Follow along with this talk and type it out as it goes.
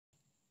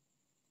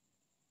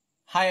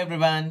Hi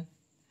everyone.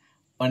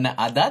 ඔන්න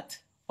අදත්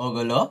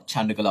ඔයගොල්ලෝ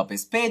Chanduka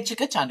Lopez page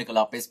එක Chanduka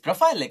Lopez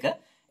profile එක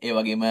ඒ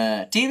වගේම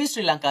TV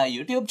Sri Lanka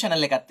YouTube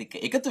channel එකත් එක්ක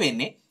එකතු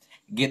වෙන්නේ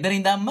ගෙදර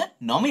ඉඳන්ම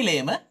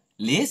නොමිලේම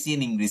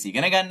ලේසියෙන් ඉංග්‍රීසි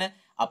ඉගෙන ගන්න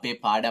අපේ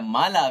පාඩම්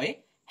මාලාවේ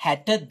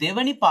 62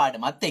 වෙනි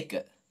පාඩමත් එක්ක.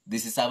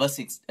 This is our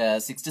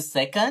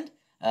 62nd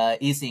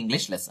easy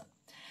English lesson.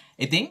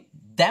 ඉතින්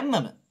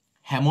දැම්මම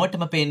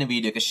හැමෝටම පේන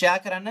වීඩියෝ එක share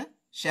කරන්න.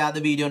 Share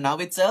the video now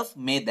itself.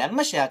 මේ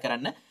දැම්ම share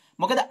කරන්න.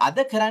 මොකද අද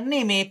කරන්නේ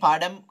මේ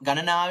පාඩම්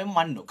ගණනාවෙන්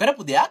මම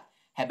නොකරපු දෙයක්.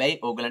 හැබැයි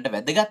ඕගලන්ට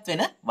වැදගත්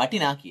වෙන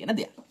වටිනා කියන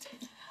දෙයක්.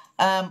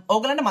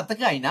 ඕගලන්ට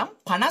මතකයි නම්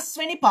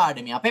 50 වෙනි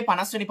පාඩමේ අපේ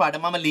 50 වෙනි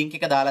පාඩම මම link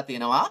එක දාලා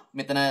තියෙනවා.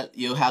 මෙතන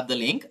you have the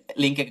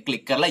link එක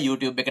click කරලා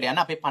YouTube එකට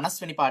යන්න අපේ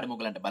 50 වෙනි පාඩම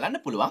ඕගලන්ට බලන්න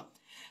පුළුවන්.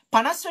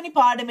 50 වෙනි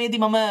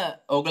පාඩමේදී මම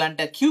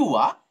ඕගලන්ට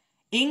කිව්වා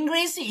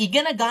ඉංග්‍රීසි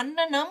ඉගෙන ගන්න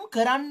නම්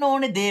කරන්න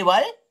ඕනේ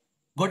දේවල්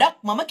ගොඩක්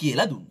මම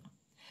කියලා දුන්නා.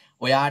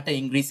 ඔයාට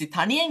ඉංග්‍රීසි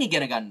තනියෙන්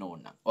ඉගෙන ගන්න ඕන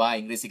නම් ඔයා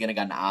ඉංග්‍රීසි ඉගෙන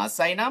ගන්න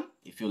ආසයි නම්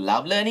if you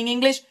love learning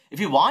English, if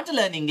you want to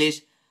learn English,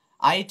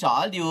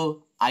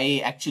 I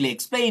actually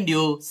explained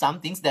you some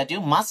things that you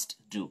must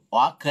do.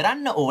 ඔයා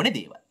කරන්න ඕනේ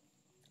දේවල්.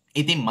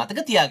 ඉතින් මතක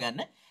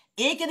තියාගන්න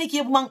ඒකෙදි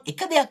කියපු මං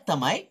එක දෙයක්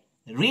තමයි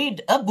read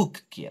a book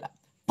කියලා.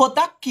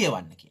 පොතක්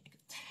කියවන්න කියන එක.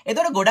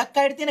 එතකොට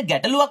ගොඩක් අයට තියෙන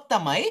ගැටලුවක්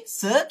තමයි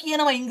සර්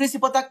කියනවා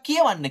ඉංග්‍රීසි පොතක්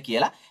කියවන්න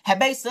කියලා.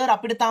 හැබැයි සර්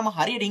අපිට තාම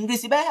හරියට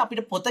ඉංග්‍රීසි බෑ.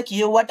 අපිට පොත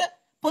කියවුවට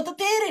පොත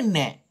තේරෙන්නේ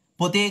නැහැ.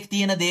 පොතේ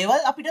තියෙන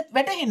දේවල් අපිට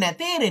වැටහෙන්නේ නැහැ,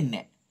 තේරෙන්නේ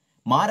නැහැ.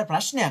 මාර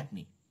ප්‍රශ්නයක්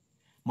නේ.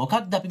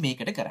 මොකක්ද අපි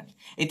මේකට කරන්නේ?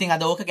 ඉතින්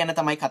අද ඕක ගැන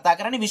තමයි කතා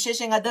කරන්නේ.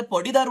 විශේෂයෙන් අද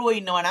පොඩි දරුවෝ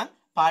ඉන්නවා නම්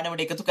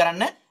පාඩමට එකතු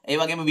කරන්න. ඒ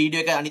වගේම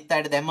වීඩියෝ එක අනිත්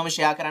අයට දැම්මම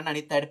ෂෙයා කරන්න,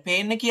 අනිත් අයට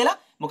පේන්න කියලා.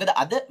 මොකද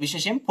අද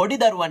විශේෂයෙන්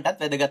පොඩි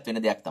දරුවන්ටත් වැදගත්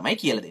වෙන දෙයක් තමයි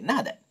කියලා දෙන්න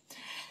හදන්නේ.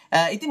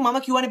 ඉතින්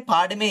මම කියවනේ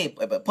පාඩමේ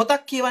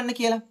පොතක් කියවන්න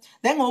කියලා.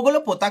 දැන්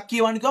ඕගොල්ලෝ පොතක්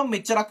කියවන්න කිව්වම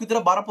මෙච්චරක්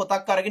විතර බර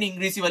පොතක් අරගෙන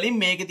ඉංග්‍රීසි වලින්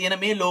මේකේ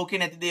තියෙන මේ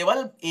ලෝකේ නැති දේවල්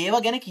ඒව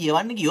ගැන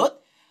කියවන්න ගියොත්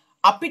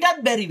අපිටත්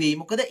බැරි වෙයි.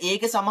 මොකද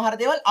ඒකේ සමහර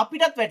දේවල්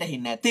අපිටත්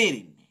වැටහෙන්නේ නැහැ,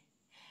 තේරෙන්නේ.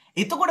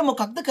 එතකොට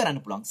මොකක්ද කරන්න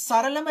පුළුවන්?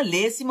 සරලම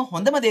ලේසිම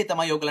හොඳම දේ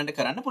තමයි ඔයගලන්ට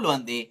කරන්න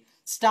පුළුවන් දේ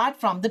start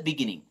from the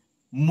beginning.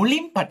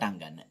 මුලින් පටන්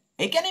ගන්න.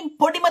 ඒ කියන්නේ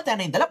පොඩිම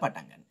තැන ඉඳලා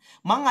පටන් ගන්න.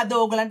 මම අද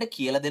ඔයගලන්ට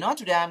කියලා දෙනවා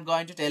today I am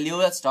going to tell you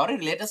a story,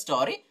 related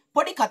story.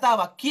 පොඩි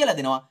කතාවක් කියලා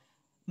දෙනවා.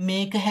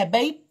 මේක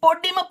හැබැයි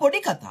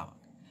පොඩි කතාවක්.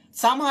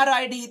 සමහර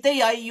අයට හිතේ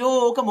අයියෝ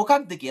ඕක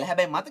මොකක්ද කියලා.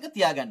 හැබැයි මතක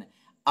තියාගන්න.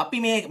 අපි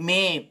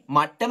මේ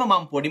මට්ටම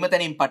මම පොඩිම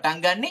තැනින්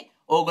පටන් ගන්නේ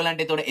ඕගලන්ට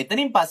එතකොට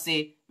එතනින්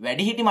පස්සේ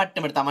වැඩිහිටි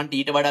මට්ටමට Tamanට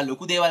ඊට වඩා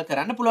ලොකු දේවල්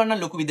කරන්න පුළුවන් නම්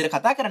ලොකු විදිහට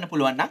කතා කරන්න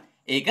පුළුවන් නම්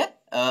ඒක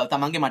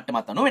Tamanගේ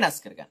මට්ටමත් අනුව වෙනස්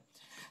කරගන්න.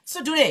 So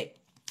today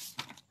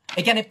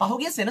ඒ කියන්නේ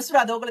පහුගිය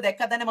සෙනසුරාදා ඕගොල්ලෝ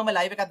දැක්කද නැත්නම් මම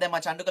live එකක්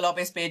දැම්මා Chanduka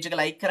Lopez page එක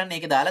like කරන්න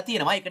ඒක දාලා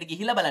තියෙනවා. ඒකට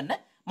ගිහිල්ලා බලන්න.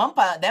 මම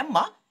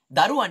දැම්මා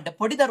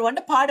පොඩි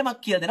දරුවන්ට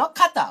පාඩමක් කියලා දෙනවා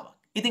කතාවක්.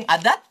 ඉතින්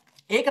අදත්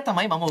ඒක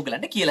තමයි මම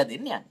ඕගලන්ට කියලා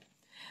දෙන්න යන්නේ.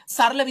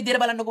 සරල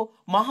විදිහට බලන්නකෝ.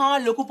 මහා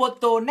ලොකු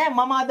පොත් ඕනේ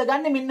නැහැ. මම අද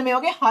ගන්න මෙන්න මේ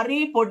වගේ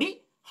හරි පොඩි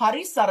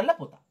හරි සරල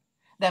පොතක්.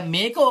 දැන්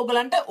මේක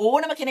ඕගලන්ට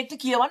ඕනම කෙනෙක්ට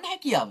කියවන්න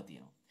හැකියාව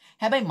තියෙනවා.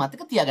 හැබැයි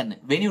මතක තියාගන්න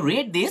when you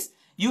read this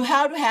you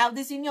have to have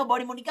this in your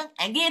body. මොනිකන්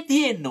ඇඟේ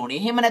තියෙන්න ඕනේ.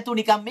 එහෙම නැතුව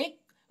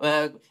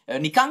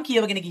නිකන්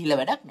කියවගෙන ගිහිල්ලා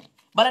වැඩක් නැහැ.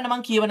 බලන්න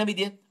මම කියවන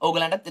විදිය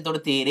ඕගලන්ටත්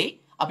එතකොට තේරෙයි.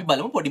 අපි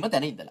බලමු පොඩිම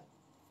තැන ඉඳලා.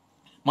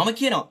 මම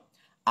කියනවා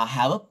I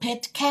have a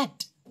pet cat.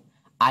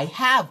 I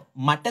have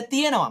මට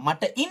තියෙනවා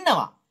මට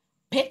ඉන්නවා.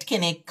 pet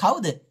කෙනෙක්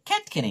කවුද?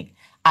 cat කෙනෙක්.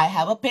 I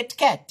have a pet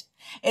cat.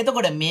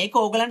 එතකොට මේක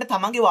ඕගලන්ට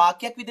තමන්ගේ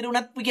වාක්‍යයක් විදිහට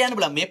උනත් කියන්න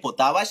පුළුවන්. මේ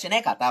පොත අවශ්‍ය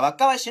නැහැ,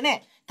 කතාවක් අවශ්‍ය නැහැ.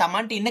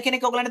 තමන්ට ඉන්න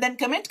කෙනෙක් ඕගලන්ට දැන්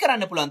කමෙන්ට්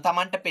කරන්න පුළුවන්.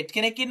 තමන්ට pet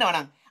කෙනෙක් ඉන්නවා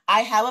නම්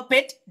I have a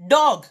pet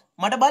dog.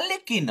 මට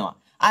බල්ලෙක් ඉන්නවා.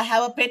 I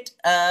have a pet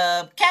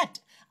cat.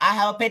 I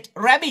have a pet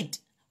rabbit.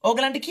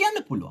 ඕගලන්ට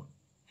කියන්න පුළුවන්.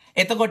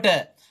 එතකොට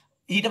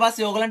ඊට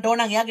පස්සේ ඕගලන්ට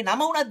ඕන නම් එයාගේ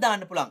නම උනත්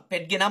දාන්න පුළුවන්.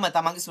 pet ගේ නම,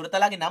 තමන්ගේ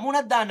සුරතලාගේ නම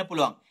උනත් දාන්න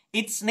පුළුවන්.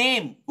 its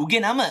name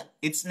උගේ නම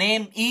its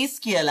name is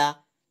කියලා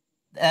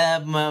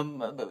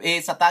ඒ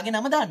සතාගේ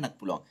නම දාන්නත්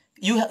පුළුවන්.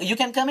 You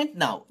can comment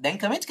now. දැන්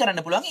comment කරන්න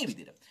පුළුවන් මේ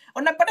විදිහට.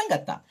 ඔන්න පටන්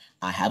ගත්තා.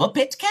 I have a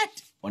pet cat.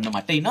 ඔන්න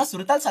මට ඉන්නවා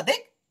සුරතල්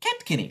සතෙක් cat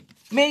කෙනෙක්.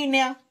 මේ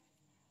ඉන්නේ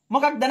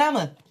මොකක්ද නම?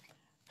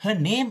 Her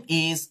name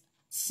is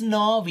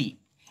Snowy.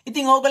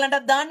 ඉතින්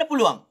ඕගලන්ටත් දාන්න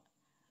පුළුවන්.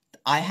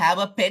 I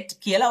have a pet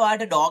කියලා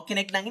වාට dog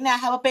කෙනෙක් නම් ඉන්නේ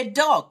I have a pet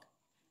dog.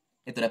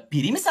 ඒතර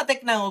පිරිමි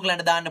සතෙක් නම්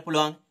ඕගලන්ට දාන්න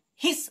පුළුවන්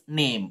his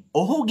name.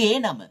 ඔහුගේ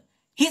නම.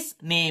 His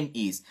name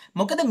is.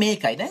 මොකද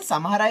මේකයි දැන්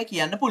සමහර අය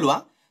කියන්න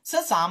පුළුවන්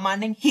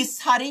සාමාන්‍යයෙන් his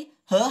හරි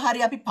her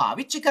හරි අපි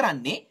පාවිච්චි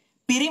කරන්නේ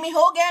පිරිමි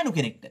හෝ ගෑනු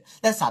කෙනෙක්ට.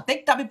 දැන්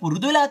සතෙක්ට අපි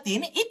පුරුදු වෙලා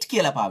තියෙන it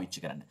කියලා පාවිච්චි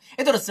කරන්න.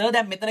 ඒතර සර්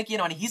දැන් මෙතන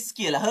කියනවනේ his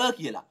කියලා her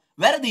කියලා.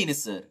 වැරදිනේ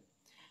සර්.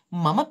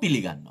 මම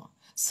පිළිගන්නවා.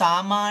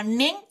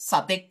 සාමාන්‍යයෙන්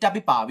සතෙක්ට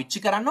අපි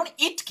පාවිච්චි කරන්න ඕනේ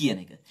it කියන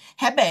එක.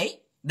 හැබැයි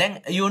දැන්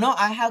you know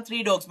I have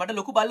 3 dogs. මට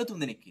ලොකු බල්ලෝ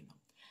 3 දෙනෙක් ඉන්නවා.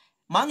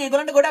 මම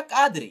ඒගොල්ලන්ට ගොඩක්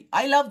ආදරෙයි.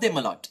 I love them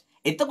a lot.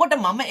 එතකොට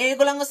මම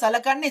ඒගොල්ලන්ව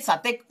සලකන්නේ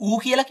සතෙක් ඌ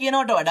කියලා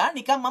කියනවට වඩා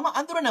නිකන් මම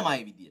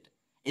අඳුරනමයි විදියට.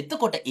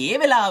 එතකොට ඒ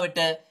වෙලාවට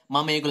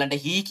මම ඒගොල්ලන්ට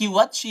he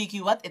කිව්වත් she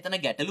කිව්වත් එතන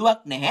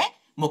ගැටලුවක් නැහැ.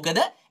 මොකද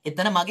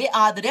එතන මගේ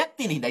ආදරයක්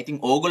තියෙන හින්දා. ඉතින්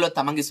ඕගොල්ලෝ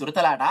තමන්ගේ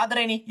සුරතලාට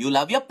ආදරෙනේ. You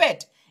love your pet.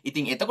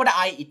 ඉතින් එතකොට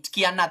I it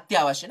කියන්න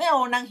අත්‍යවශ්‍ය නැහැ.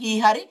 ඕනනම් he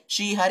හරි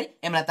she හරි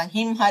එහෙම නැත්නම්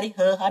him හරි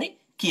her හරි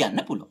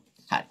කියන්න පුළුවන්.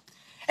 හරි.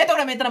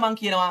 එතකොට මෙතන මං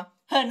කියනවා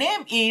her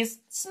name is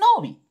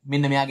Snowy.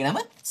 මෙන්න මෙයාගේ නම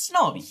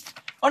Snowy.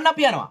 ඔන්න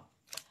අපි යනවා.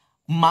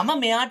 මම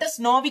මෙයාට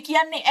Snowy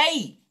කියන්නේ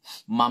ඇයි?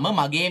 මම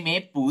මගේ මේ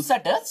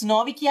පූසට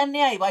Snowy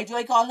කියන්නේ ඇයි? Why do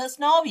I call her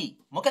Snowy?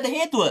 මොකද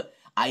හේතුව?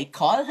 I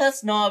call her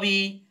Snowy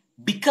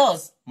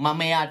because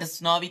මම එයාට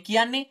Snowy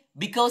කියන්නේ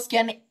because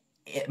කියන්නේ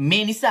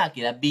මේ නිසා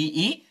කියලා. B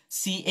E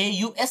C A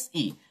U S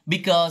E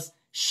because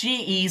she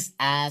is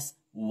as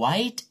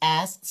white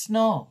as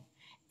snow.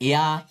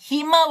 එයා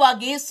හිම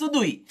වගේ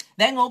සුදුයි.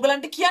 දැන්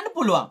ඕගලන්ට කියන්න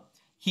පුළුවන්.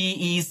 He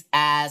is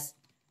as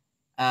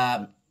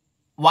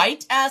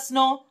white as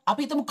snow.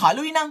 අපි හිතමු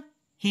කළුයි නම්.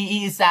 He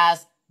is as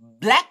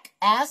black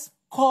as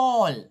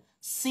coal.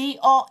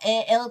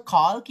 C-O-A-L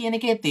coal කියන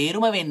එකේ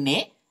තේරුම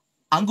වෙන්නේ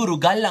අඟුරු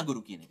ගල්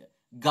අඟුරු කියන එක.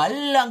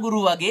 ගල්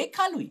අඟුරු වගේ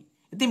කළුයි.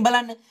 ඉතින්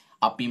බලන්න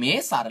අපි මේ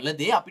සරල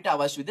දේ අපිට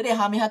අවශ්‍ය විදිහට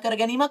එහා මෙහා කර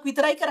ගැනීමක්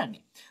විතරයි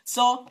කරන්නේ.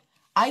 So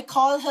I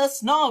call her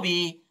Snowy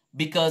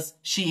because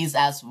she is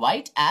as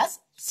white as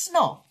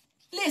snow.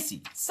 Lazy.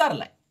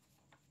 සරලයි.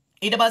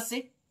 ඊට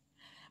පස්සේ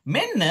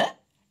මෙන්න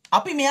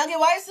අපි මෙයාගේ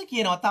වයස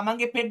කියනවා.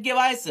 තමන්ගේ පෙට්ගේ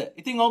වයස.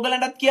 ඉතින්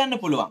ඕගලන්ටත් කියන්න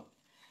පුළුවන්.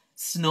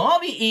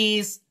 Snowy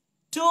is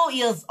 2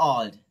 years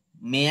old.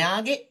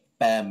 මෙයාගේ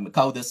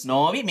කවුද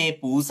Snowy මේ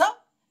පූසා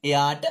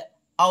එයාට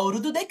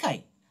අවුරුදු 2යි.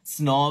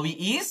 Snowy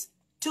is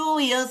 2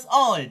 years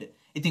old.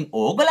 ඉතින්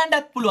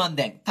ඕගලන්ටත් පුළුවන්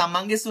දැන්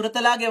තමන්ගේ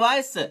සුරතලාගේ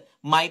වයස.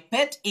 My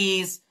pet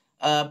is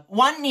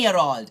 1 year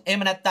old.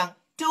 එහෙම නැත්නම්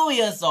 2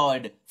 years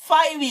old,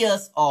 5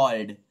 years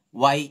old.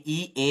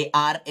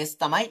 YEARS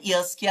තමයි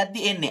years කියද්දි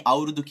එන්නේ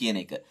අවුරුදු කියන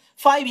එක.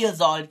 5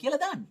 years old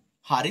කියලා දාන්න.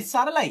 හරි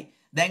සරලයි.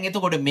 දැන්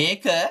එතකොට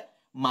මේක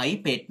my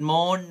pet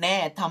මෝන්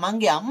නෑ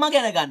තමන්ගේ අම්මා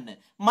ගැන ගන්න.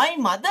 my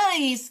mother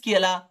is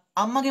කියලා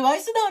අම්මගේ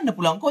වයස දාන්න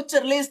පුළුවන්.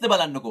 කොච්චර ලේස්ද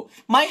බලන්නකෝ.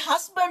 my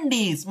husband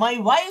is, my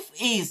wife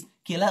is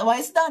කියලා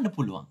වයස දාන්න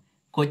පුළුවන්.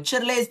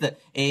 කොච්චර ලේස්ද?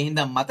 ඒ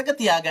හින්දා මතක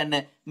තියාගන්න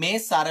මේ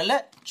සරල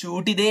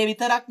චූටි දේ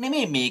විතරක්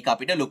නෙමෙයි මේක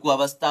අපිට ලොකු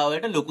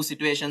අවස්ථාවලට ලොකු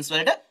සිටුේෂන්ස්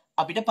වලට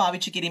අපිට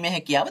පාවිච්චි කිරීමේ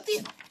හැකියාව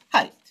තියෙනවා.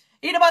 හරි.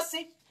 ඊට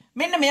පස්සේ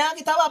මෙන්න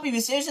මෙයාගේ තව අපි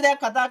විශේෂ දෙයක්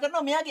කතා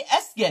කරනවා මෙයාගේ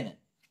ඇස් ගැන.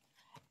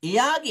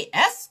 එයාගේ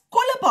ඇස්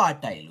කොළ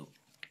පාටයිලු.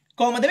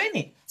 කොහොමද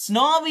වෙන්නේ?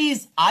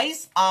 Snowy's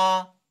eyes are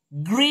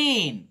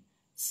green.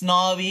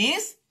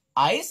 Snowy's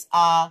eyes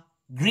are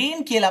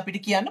green කියලා අපිට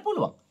කියන්න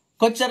පුළුවන්.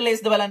 කොච්චර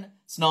ලේස්ද බලන්න.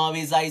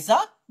 Snowy's eyes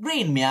are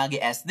green.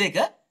 මෙයාගේ ඇස් දෙක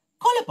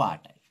කොළ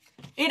පාටයි.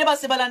 ඊට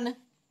පස්සේ බලන්න.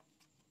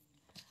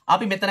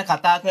 අපි මෙතන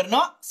කතා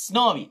කරනවා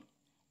Snowy.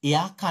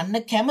 එයා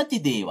කන්න කැමති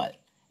දේවල්.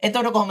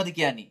 එතකොට කොහොමද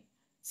කියන්නේ?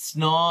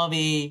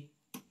 Snowy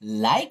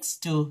likes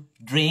to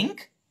drink.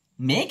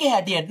 මේකේ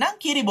හැටියට නම්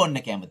කිරි බොන්න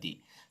කැමති.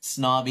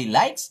 Snowy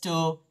likes to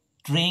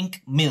drink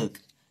milk.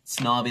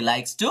 Snowy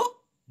likes to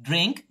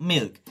drink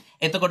milk.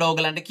 එතකොට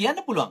ඕගලන්ට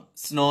කියන්න පුළුවන්.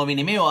 Snowy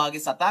නෙමෙයි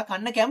ඔයාගේ සතා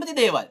කන්න කැමති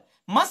දේවල්.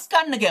 මස්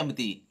කන්න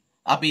කැමති.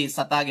 අපි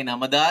සතාගේ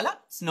නම දාලා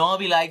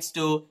Snowy likes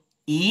to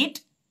eat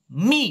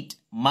meat.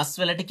 මස්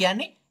වලට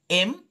කියන්නේ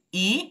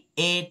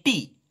M-E-A-T.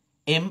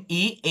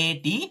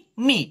 M-E-A-T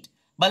meat.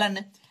 බලන්න.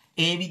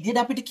 ඒ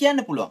විදිහට අපිට කියන්න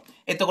පුළුවන්.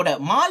 එතකොට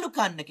මාළු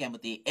කන්න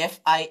කැමති.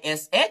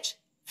 F-I-S-H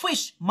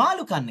fish.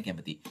 මාළු කන්න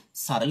කැමති.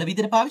 සරල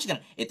විදිහට පාවිච්චි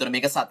කරන්න. ඒතර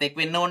මේක සතෙක්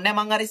වෙන්න ඕනේ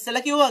නැහැ මං අර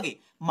ඉස්සෙල්ලා කිව්වා වගේ.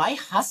 My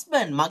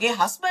husband මගේ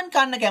husband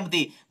කන්න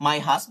කැමති. My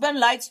husband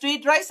likes to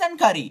eat rice and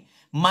curry.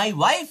 My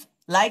wife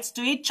likes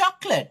to eat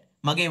chocolate.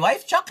 මගේ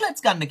wife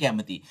chocolates කන්න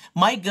කැමති.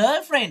 My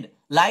girlfriend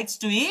likes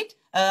to eat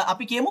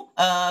අපි කියමු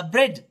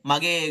bread.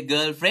 මගේ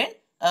girlfriend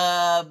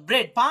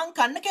bread පාන්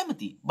කන්න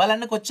කැමති.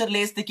 බලන්න කොච්චර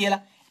ලේස්ද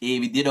කියලා. ඒ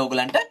විදිහට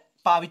ඕගලන්ට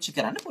පාවිච්චි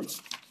කරන්න පුළුවන්.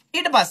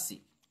 ඊට පස්සේ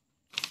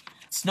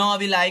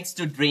Snowy likes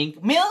to drink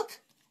milk.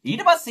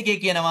 ඊට පස්සේ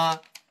කියනවා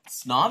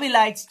Snowy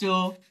likes to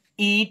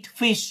eat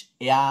fish.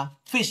 එයා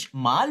fish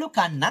මාළු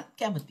කන්නත්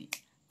කැමති.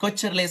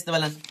 කොච්චර ලේස්ද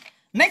බලන්න.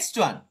 Next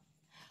one.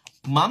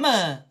 මම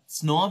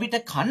Snowyට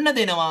කන්න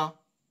දෙනවා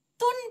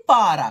 3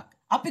 පාරක්.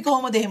 අපි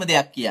කොහොමද එහෙම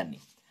දෙයක් කියන්නේ?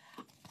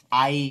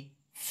 I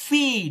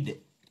feed.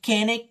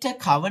 කෙනෙක්ට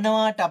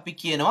කවනවාට අපි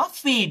කියනවා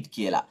feed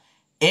කියලා.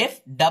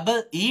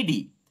 F-E-E-D.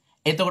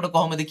 එතකොට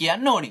කොහොමද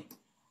කියන්න ඕනේ?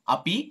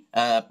 අපි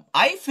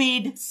I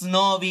feed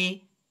Snowy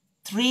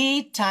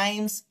 3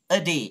 times a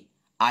day.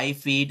 I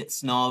feed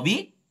Snowy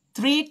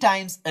 3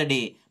 times a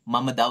day.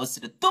 මම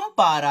දවසට 3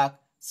 පාරක්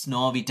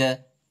Snowyට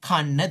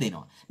කන්න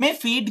දෙනවා. මේ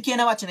feed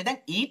කියන වචනේ දැන්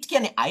eat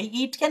කියන්නේ I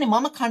eat කියන්නේ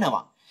මම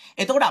කනවා.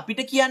 එතකොට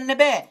අපිට කියන්න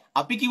බෑ.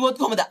 අපි කිව්වොත්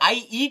කොහොමද I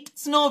eat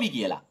Snowy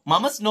කියලා.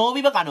 මම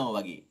Snowyව කනවා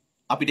වගේ.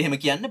 අපිට එහෙම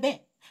කියන්න බෑ.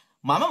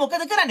 මම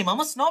මොකද කරන්නේ?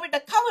 මම Snowyට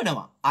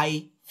කවනවා. I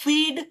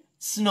feed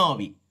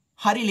Snowy.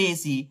 හරි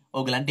ලේසි.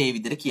 ඕගලන්ට ඒ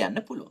විදිහට කියන්න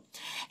පුළුවන්.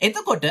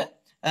 එතකොට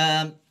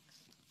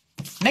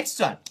next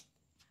one.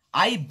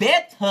 I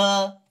bathe her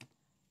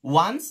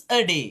once a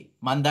day.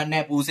 මන් දන්නේ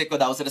නැහැ පූසෙක්ව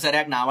දවසට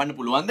සැරයක් නාවන්න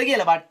පුළුවන්ද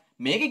කියලා. but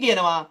මේක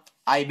කියනවා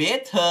I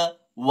bathe her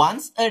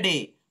once a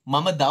day.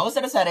 මම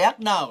දවසට සැරයක්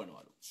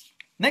නාවනවලු.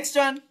 next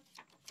one.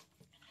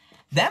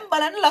 දැන්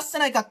බලන්න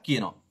ලස්සන එකක්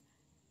කියනවා.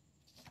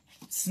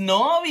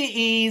 Snowy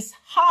is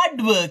hard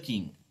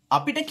working.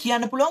 අපිට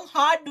කියන්න පුළුවන්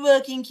hard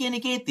working කියන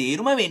එකේ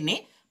තේරුම වෙන්නේ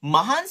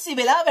මහන්සි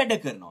වෙලා වැඩ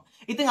කරනවා.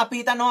 ඉතින් අපි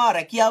හිතනවා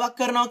රැකියාවක්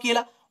කරනවා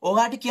කියලා.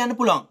 ඔයාට කියන්න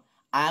පුළුවන්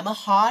I am a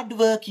hard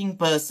working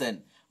person.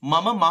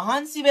 මම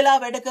මහන්සි වෙලා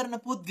වැඩ කරන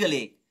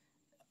පුද්ගලයෙක්.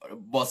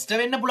 බොස්ට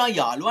වෙන්න පුළුවන්,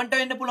 යාළුවන්ට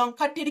වෙන්න පුළුවන්,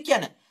 කට්ටියට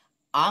කියන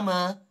I'm a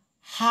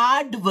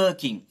hard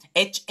working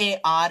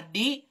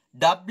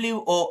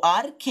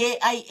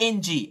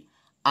HARDWORKING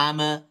I'm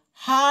a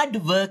hard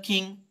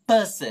working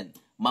person.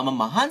 මම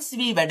මහන්සි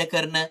වී වැඩ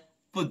කරන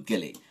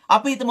පුද්ගලයෙක්.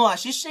 අපි හිතමු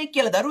ආශිෂ්යෙක්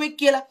කියලා, දරුවෙක්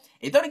කියලා.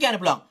 එතකොට කියන්න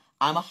පුළුවන්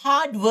I'm a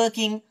hard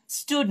working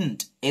student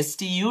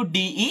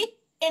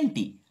STUDENT.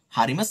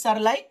 හරිම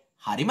සරලයි,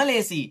 හරිම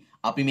ලේසි.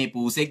 අපි මේ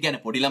පූසෙක් ගැන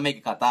පොඩි ළමයෙක්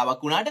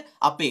කතාවක් වුණාට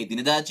අපේ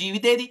දිනදා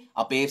ජීවිතේදී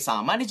අපේ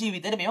සාමාන්‍ය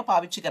ජීවිතේට මේව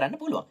පාවිච්චි කරන්න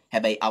පුළුවන්.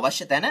 හැබැයි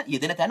අවශ්‍ය තැන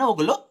යෙදෙන තැන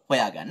ඕගොල්ලෝ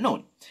හොයාගන්න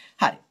ඕනේ.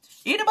 හරි.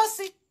 ඊට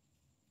පස්සේ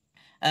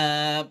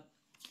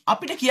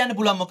අපිට කියන්න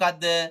පුළුවන්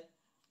මොකද්ද?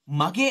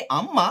 මගේ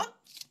අම්මා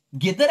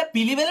ගෙදර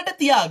පිළිවෙලට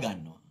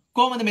තියාගන්නවා.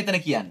 කොහොමද මෙතන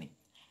කියන්නේ?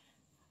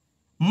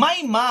 My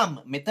mom.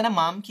 මෙතන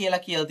mom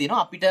කියලා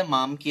තියෙනවා. අපිට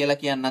mom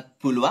කියලා කියන්නත්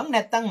පුළුවන්,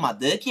 නැත්නම්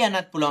mother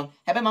කියන්නත් පුළුවන්.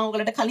 හැබැයි මම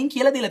ඔයගලට කලින්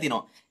කියලා දීලා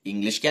තිනවා.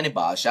 ඉංග්‍රීසි කියන්නේ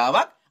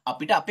භාෂාවක්.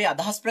 අපිට අපේ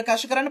අදහස්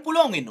ප්‍රකාශ කරන්න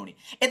පුළුවන් වෙන්න ඕනේ.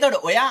 එතකොට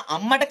ඔයා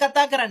අම්මට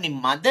කතා කරන්නේ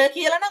mother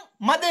කියලා නම්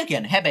mother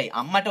කියන්නේ. හැබැයි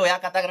අම්මට ඔයා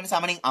කතා කරන්නේ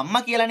සාමාන්‍යයෙන්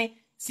අම්මා කියලානේ.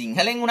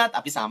 සිංහලෙන් වුණත්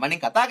අපි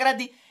සාමාන්‍යයෙන් කතා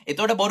කරද්දි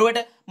එතකොට බොරුවට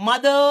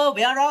mother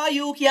where are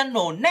you කියන්න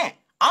ඕනේ නැහැ.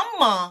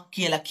 අම්මා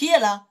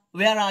කියලා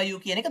where are you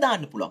කියන එක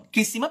දාන්න පුළුවන්.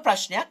 කිසිම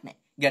ප්‍රශ්නයක් නැහැ.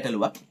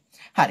 ගැටලුවක් නැහැ.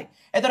 හරි.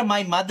 එතකොට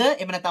my mother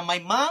එහෙම නැත්නම් my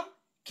mom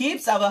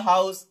keeps our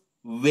house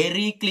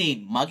very clean.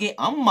 මගේ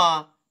අම්මා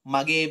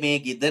මගේ මේ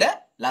ගෙදර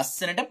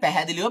ලස්සනට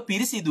පැහැදිලිව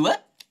පිරිසිදුව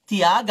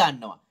තියා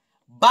ගන්නවා.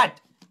 but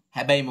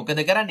හැබැයි මොකද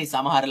කරන්නේ?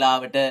 සමහර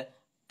ලාවට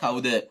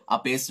කවුද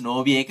අපේ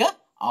ස්නෝවි එක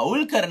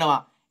අවුල්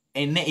කරනවා.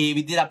 එන්න ඒ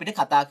විදිහට අපිට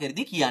කතා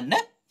කරද්දී කියන්න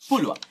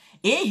පුළුවන්.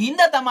 ඒ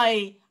හින්දා තමයි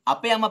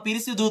අපේ අම්මා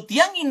පිරිසිදු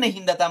තියන් ඉන්න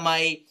හින්දා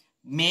තමයි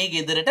මේ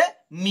ගෙදරට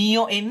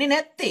මීයෝ එන්නේ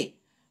නැත්තේ.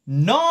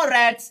 No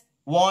rats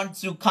want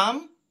to come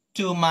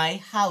to my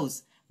house.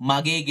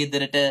 මගේ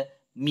ගෙදරට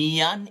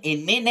මීයන්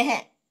එන්නේ නැහැ.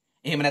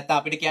 එහෙම නැත්නම්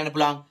අපිට කියන්න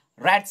පුළුවන්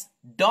rats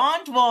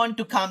don't want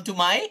to come to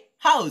my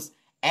house.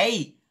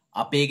 ඇයි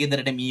අපේ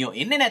ගෙදරට මීයෝ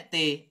එන්නේ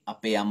නැත්තේ?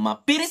 අපේ අම්මා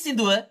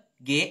පිරිසිදුව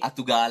ගේ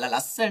අතු ගාලා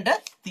ලස්සනට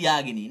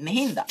තියාගෙන ඉන්න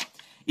හින්දා.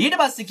 ඊට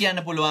පස්සේ කියන්න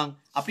පුළුවන්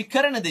අපි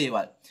කරන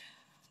දේවල්.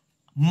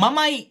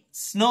 මමයි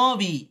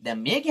ස්නෝවි දැන්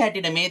මේකේ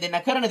හැටියට මේ දෙන්න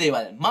කරන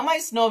දේවල්. මමයි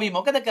ස්නෝවි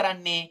මොකද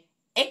කරන්නේ?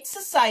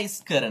 එක්සර්සයිස්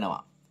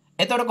කරනවා.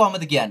 එතකොට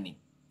කොහොමද කියන්නේ?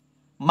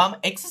 මම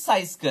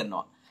එක්සර්සයිස්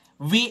කරනවා.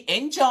 We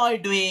enjoy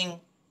doing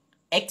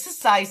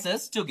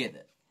exercises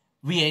together.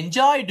 We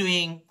enjoy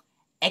doing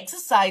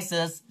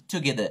exercises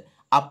together.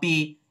 අපි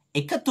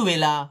එකතු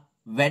වෙලා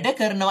වැඩ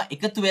කරනවා,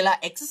 එකතු වෙලා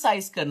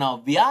එක්සර්සයිස් කරනවා,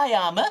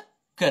 ව්‍යායාම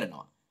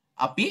කරනවා.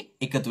 අපි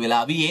එකතු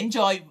වෙලා we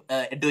enjoy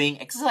doing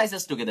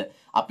exercises together.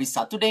 අපි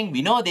සතුටෙන්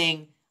විනෝදයෙන්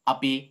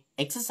අපි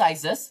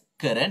exercises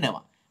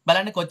කරනවා.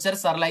 බලන්න කොච්චර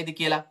සරලයිද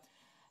කියලා.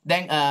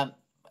 දැන්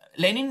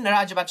Lenin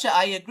Rajapaksa,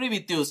 I agree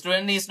with you.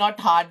 Student is not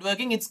hard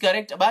working, it's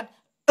correct, but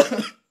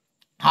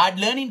hard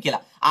learning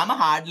කියලා. I'm a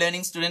hard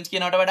learning student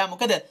කියනවට වඩා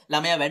මොකද?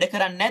 ළමයා වැඩ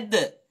කරන්නේ නැද්ද?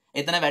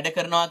 එතන වැඩ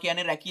කරනවා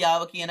කියන්නේ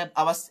රැකියාව කියන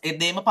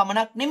දෙයම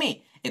පමණක් නෙමෙයි.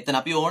 එතන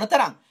අපි ඕන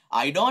තරම්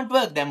I don't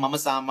work. දැන් මම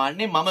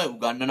සාමාන්‍යයෙන් මම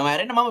උගන්වනවා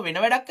හැරෙන්න මම වෙන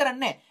වැඩක් කරන්නේ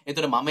නැහැ.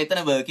 ඒතර මම එතන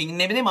working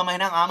නෙමෙයි. මම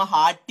එහෙනම් I'm a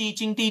hard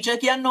teaching teacher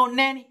කියන්න ඕනේ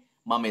නැහනේ.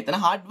 මම එතන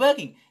hard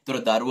working. ඒතර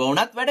දරුවෝ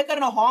වුණත් වැඩ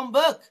කරනවා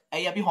homework.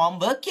 ඇයි අපි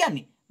homework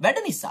කියන්නේ? වැඩ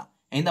නිසා.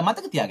 එහෙනම්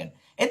මතක තියාගන්න.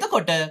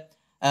 එතකොට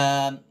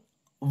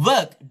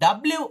work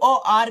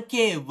WORK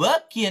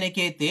work කියන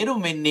එකේ තේරුම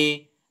වෙන්නේ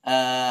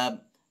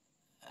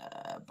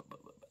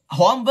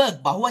homework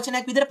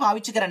බහුවචනයක් විදිහට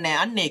පාවිච්චි කරන්නේ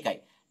නැහැ. අන්න ඒකයි.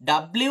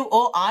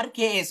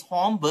 WORKS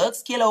homeworks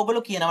කියලා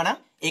ඔයගොල්ලෝ කියනවා නම්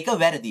ඒක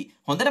වැරදි.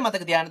 හොඳට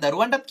මතක තියාගන්න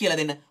දරුවන්ටත් කියලා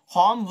දෙන්න.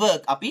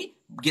 homework අපි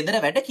ගෙදර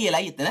වැඩ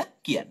කියලායි එතන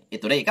කියන්නේ.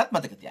 ඒතොර ඒකත්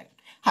මතක තියාගන්න.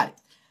 හරි.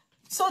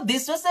 So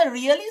this was a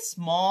really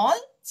small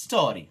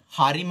story.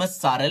 හරිම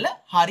සරල,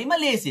 හරිම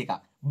ලේසි එකක්.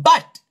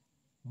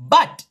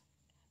 But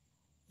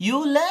you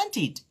learnt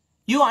it.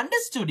 You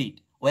understood it.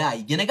 ඔයා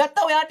ඉගෙන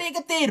ගත්තා, ඔයාට ඒක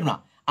තේරුණා.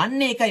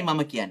 අන්න ඒකයි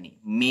මම කියන්නේ.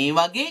 මේ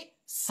වගේ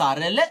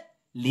සරල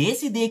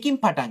ලේසි දෙයකින්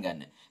පටන්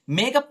ගන්න.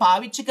 මේක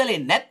පාවිච්චි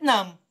කළේ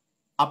නැත්නම්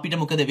අපිට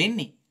මොකද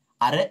වෙන්නේ?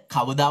 අර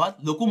කවදාවත්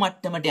ලොකු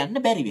මට්ටමට යන්න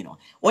බැරි වෙනවා.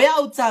 ඔයා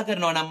උත්සාහ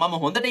කරනවා නම් මම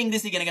හොඳට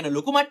ඉංග්‍රීසි ඉගෙනගෙන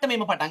ලොකු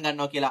මට්ටමේම පටන්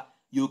ගන්නවා කියලා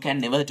you can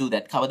never do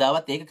that.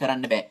 කවදාවත් ඒක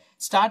කරන්න බෑ.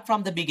 Start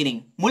from the beginning.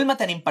 මුල්ම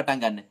තැනින්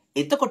පටන් ගන්න.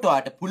 එතකොට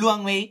ඔයාට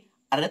පුළුවන් වෙයි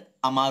අර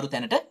අමාරු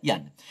තැනට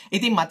යන්න.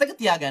 ඉතින් මතක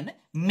තියාගන්න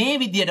මේ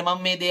විදියට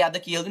මම මේ දේ අද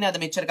කියලා දුන්නේ. අද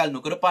මෙච්චර කල්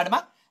නුකර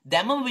පාඩමක්.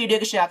 දැන්ම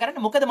වීඩියෝ එක ෂෙයා කරන්න.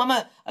 මොකද මම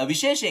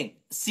විශේෂයෙන්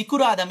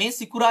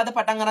සිකුරාදා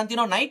පටන් ගන්න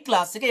තියෙනවා නයිට්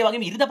ක්ලාස් එක. ඒ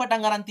වගේම ඉරිදා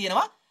පටන් ගන්න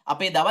තියෙනවා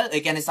අපේ දවල්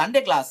ඒ කියන්නේ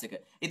සන්ඩේ ක්ලාස් එක.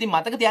 ඉතින්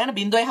මතක තියාගන්න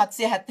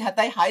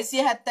 0777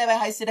 670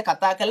 600ට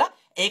කතා කරලා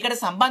ඒකට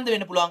සම්බන්ධ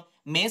වෙන්න පුළුවන්.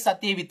 මේ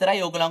සතියේ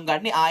විතරයි ඕගලන්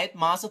ගන්න. ආයෙත්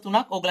මාස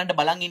 3ක් ඕගලන්ට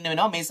බලන් ඉන්න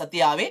වෙනවා මේ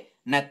සතිය ආවේ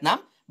නැත්නම්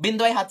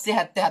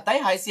 0777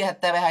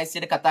 670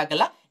 600ට කතා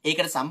කරලා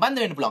ඒකට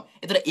සම්බන්ධ වෙන්න පුළුවන්.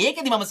 ඒතර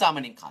ඒකෙදි මම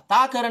සාමාන්‍යයෙන්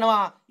කතා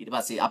කරනවා. ඊට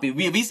පස්සේ අපි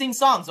we sing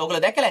songs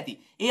ඕගොල්ලෝ දැකලා ඇති.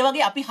 ඒ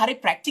වගේ අපි හරි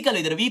ප්‍රැක්ටිකල්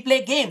විදිහට we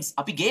play games.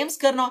 අපි games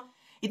කරනවා.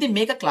 ඉතින්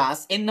මේක ක්ලාස්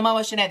එන්නම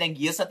අවශ්‍ය නැහැ. දැන්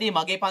ගිය සතියේ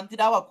මගේ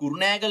පන්තිට ආවා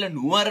කුරුණෑගල,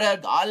 නුවර,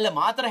 ගාල්ල,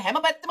 මාතර හැම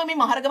පැත්තෙම මේ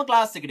මහරගම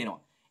ක්ලාස් එකට එනවා.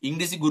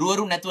 ඉංග්‍රීසි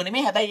ගුරුවරු නැතුව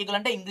නෙමෙයි හැබැයි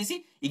ඒගොල්ලන්ට ඉංග්‍රීසි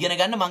ඉගෙන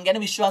ගන්න මං ගැන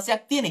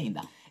විශ්වාසයක් තියෙන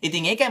හින්දා.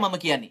 ඉතින් ඒකයි මම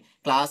කියන්නේ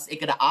ක්ලාස්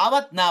එකට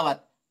ආවත්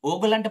නාවත්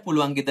ඕගොල්ලන්ට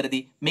පුළුවන්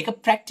ගෙදරදී මේක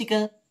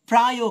ප්‍රැක්ටිකල්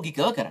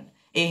ප්‍රායෝගිකව කරන්න.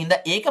 ඒ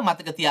හින්දා ඒක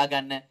මතක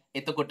තියාගන්න.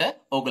 එතකොට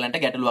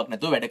ඕගොල්ලන්ට ගැටලුවක්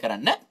නැතුව වැඩ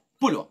කරන්න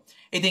පුළුවන්.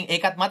 ඉතින්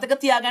ඒකත් මතක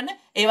තියාගන්න.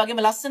 ඒ වගේම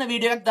ලස්සන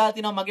වීඩියෝ එකක් දාලා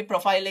තිනවා මගේ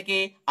ප්‍රොෆයිල්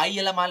එකේ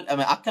අයියලා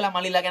අක්කලා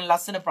මල්ලිලා ගැන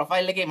ලස්සන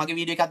ප්‍රොෆයිල් එකේ මගේ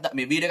වීඩියෝ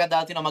එකක්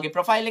දාලා තිනවා මගේ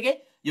ප්‍රොෆයිල් එකේ.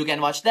 You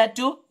can watch that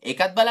too.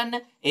 ඒකත් බලන්න.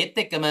 ඒත්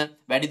එක්කම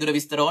වැඩිදුර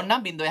විස්තර ඕන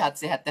නම්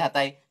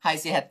 0777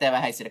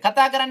 670 6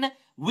 කතා කරන්න.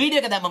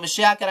 වීඩියෝ එක දැම්මම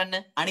ෂෙයා කරන්න.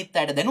 අනිත්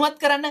අයට දැනුවත්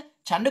කරන්න.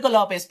 චන්දුක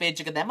ලෝපෙස්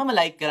page එක දැම්මම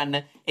like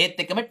කරන්න.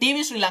 ඒත් එක්කම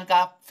TV ශ්‍රී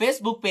ලංකා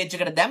Facebook page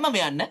එකට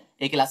දැම්මම යන්න.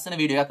 ඒකේ ලස්සන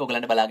වීඩියෝ එකක්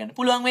ඔයගලන්ට බලා ගන්න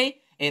පුළුවන් වෙයි.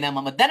 එහෙනම්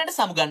මම දැනට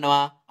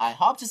සමුගන්නවා. I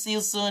hope to see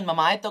you soon. මම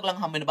ආයෙත් ඔයගලන්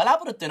හම්බ වෙන්න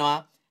බලාපොරොත්තු වෙනවා.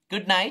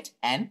 Good night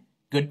and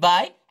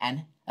goodbye and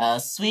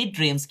sweet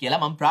dreams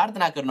කියලා මම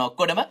ප්‍රාර්ථනා කරනවා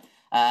ඔක්කොටම.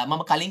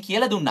 මම කලින්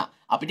කියලා දුන්නා.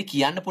 අපිට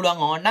කියන්න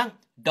පුළුවන් ඕනනම්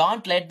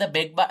don't let the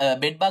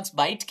bed bugs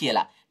bite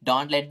කියලා.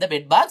 Don't let the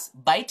bed bugs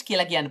bite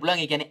කියලා කියන්න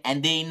පුළුවන්. ඒ කියන්නේ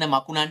ඇඳේ ඉන්න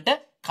මකුණන්ට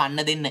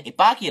කන්න දෙන්න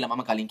එපා කියලා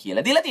මම කලින්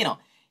කියලා දීලා තියෙනවා.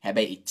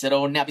 හැබැයි ඉච්චර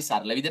ඕනේ අපි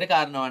සරල විදිහට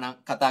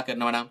කතා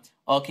කරනවා නම්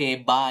okay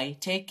bye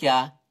take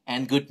care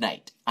and good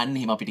night. අන්න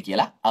එහෙම අපිට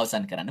කියලා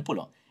අවසන් කරන්න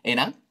පුළුවන්.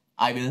 එහෙනම්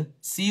I will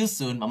see you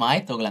soon. මම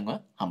ආයෙත් ඔයගලන්ව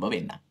හම්බ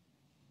වෙන්නම්.